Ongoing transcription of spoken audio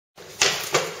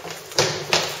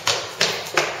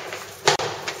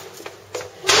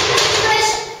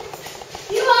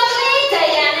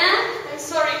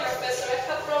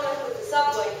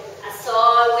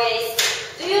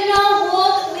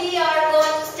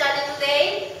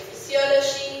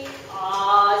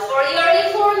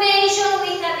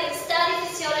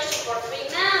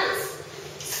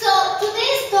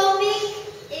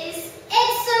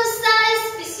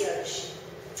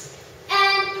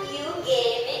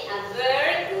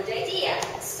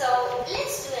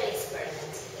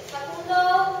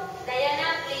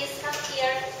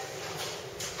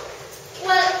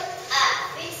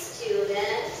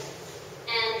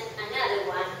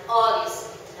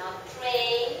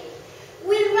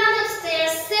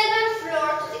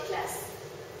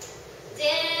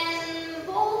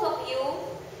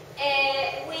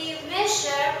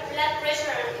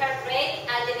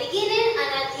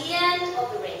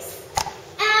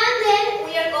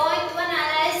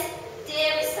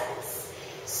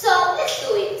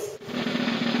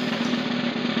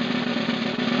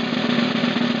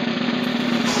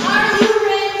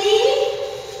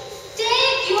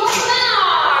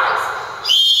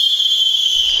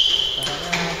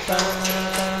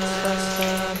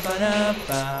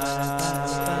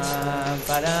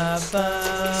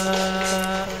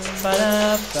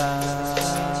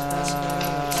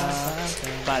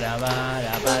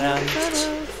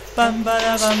Pam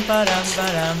para pam param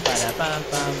param para pam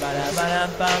pam para param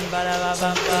pam para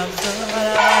pam pam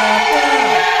para pam.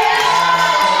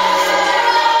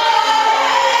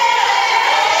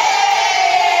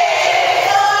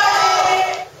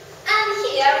 And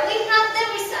here we have the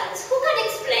results. Who can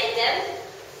explain them?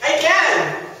 I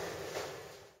can!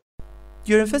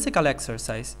 During physical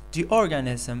exercise, the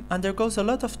organism undergoes a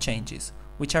lot of changes,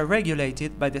 which are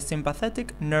regulated by the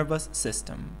sympathetic nervous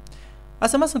system.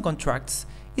 As a muscle contracts,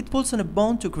 it pulls on a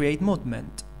bone to create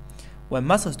movement. When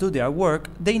muscles do their work,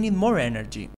 they need more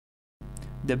energy.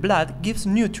 The blood gives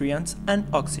nutrients and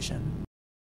oxygen.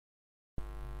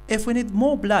 If we need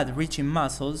more blood reaching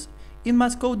muscles, it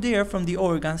must go there from the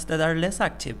organs that are less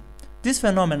active. This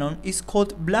phenomenon is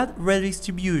called blood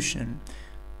redistribution.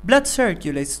 Blood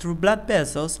circulates through blood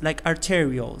vessels like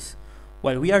arterioles.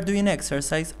 While we are doing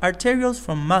exercise, arterioles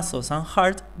from muscles and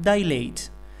heart dilate.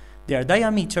 Their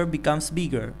diameter becomes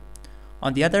bigger.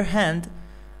 On the other hand,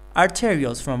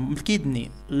 arterioles from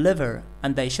kidney, liver,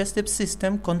 and digestive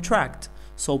system contract,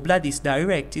 so blood is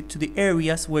directed to the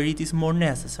areas where it is more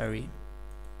necessary.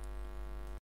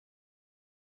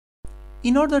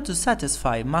 In order to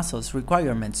satisfy muscles'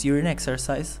 requirements during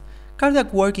exercise,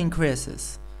 cardiac work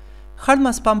increases. Heart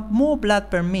must pump more blood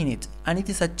per minute, and it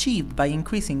is achieved by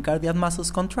increasing cardiac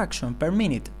muscles contraction per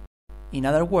minute. In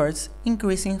other words,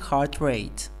 increasing heart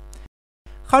rate.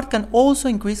 Heart can also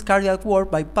increase cardiac work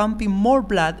by pumping more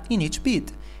blood in each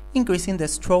beat, increasing the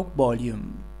stroke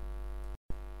volume.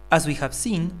 As we have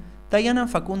seen, Daiana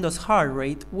and Facundo's heart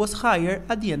rate was higher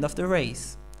at the end of the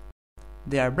race.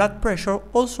 Their blood pressure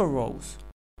also rose.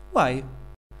 Why?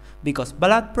 Because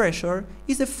blood pressure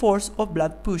is the force of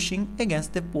blood pushing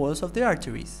against the walls of the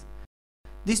arteries.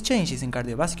 These changes in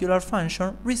cardiovascular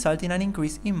function result in an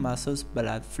increase in muscles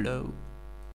blood flow.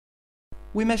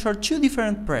 We measure two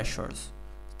different pressures: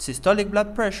 systolic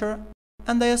blood pressure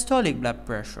and diastolic blood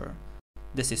pressure.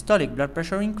 The systolic blood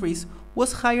pressure increase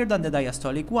was higher than the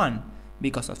diastolic one,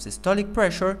 because of systolic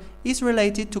pressure is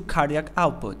related to cardiac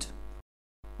output.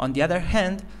 On the other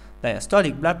hand,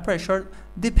 diastolic blood pressure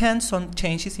depends on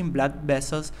changes in blood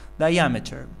vessels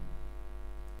diameter.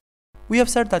 We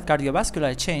observed that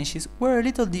cardiovascular changes were a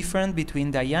little different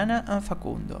between Daiana and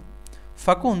Facundo.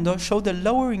 Facundo showed a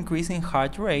lower increase in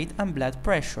heart rate and blood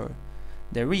pressure.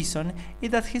 The reason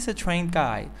is that he's a trained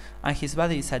guy and his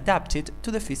body is adapted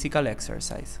to the physical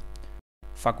exercise.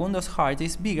 Facundo's heart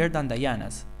is bigger than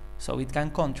Daiana's, so it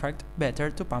can contract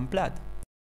better to pump blood.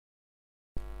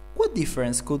 What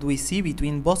difference could we see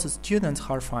between both students'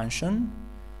 heart function?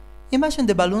 Imagine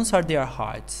the balloons are their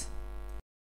hearts.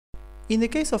 In the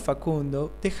case of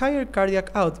Facundo, the higher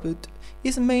cardiac output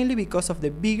is mainly because of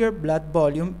the bigger blood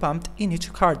volume pumped in each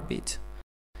heartbeat.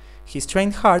 His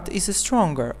trained heart is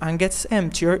stronger and gets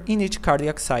emptier in each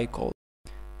cardiac cycle.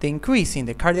 The increase in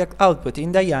the cardiac output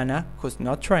in Daiana, who's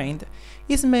not trained,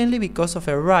 is mainly because of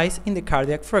a rise in the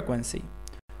cardiac frequency.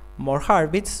 More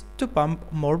heartbeats to pump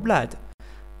more blood.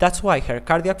 That's why her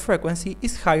cardiac frequency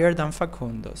is higher than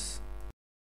Facundo's.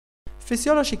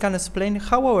 Physiology can explain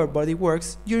how our body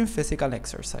works during physical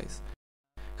exercise.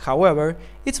 However,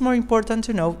 it's more important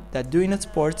to know that doing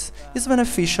sports is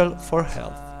beneficial for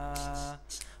health.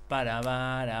 Pam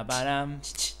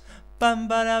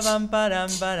para pam param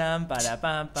param para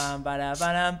pam pam para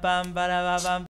param pam para pam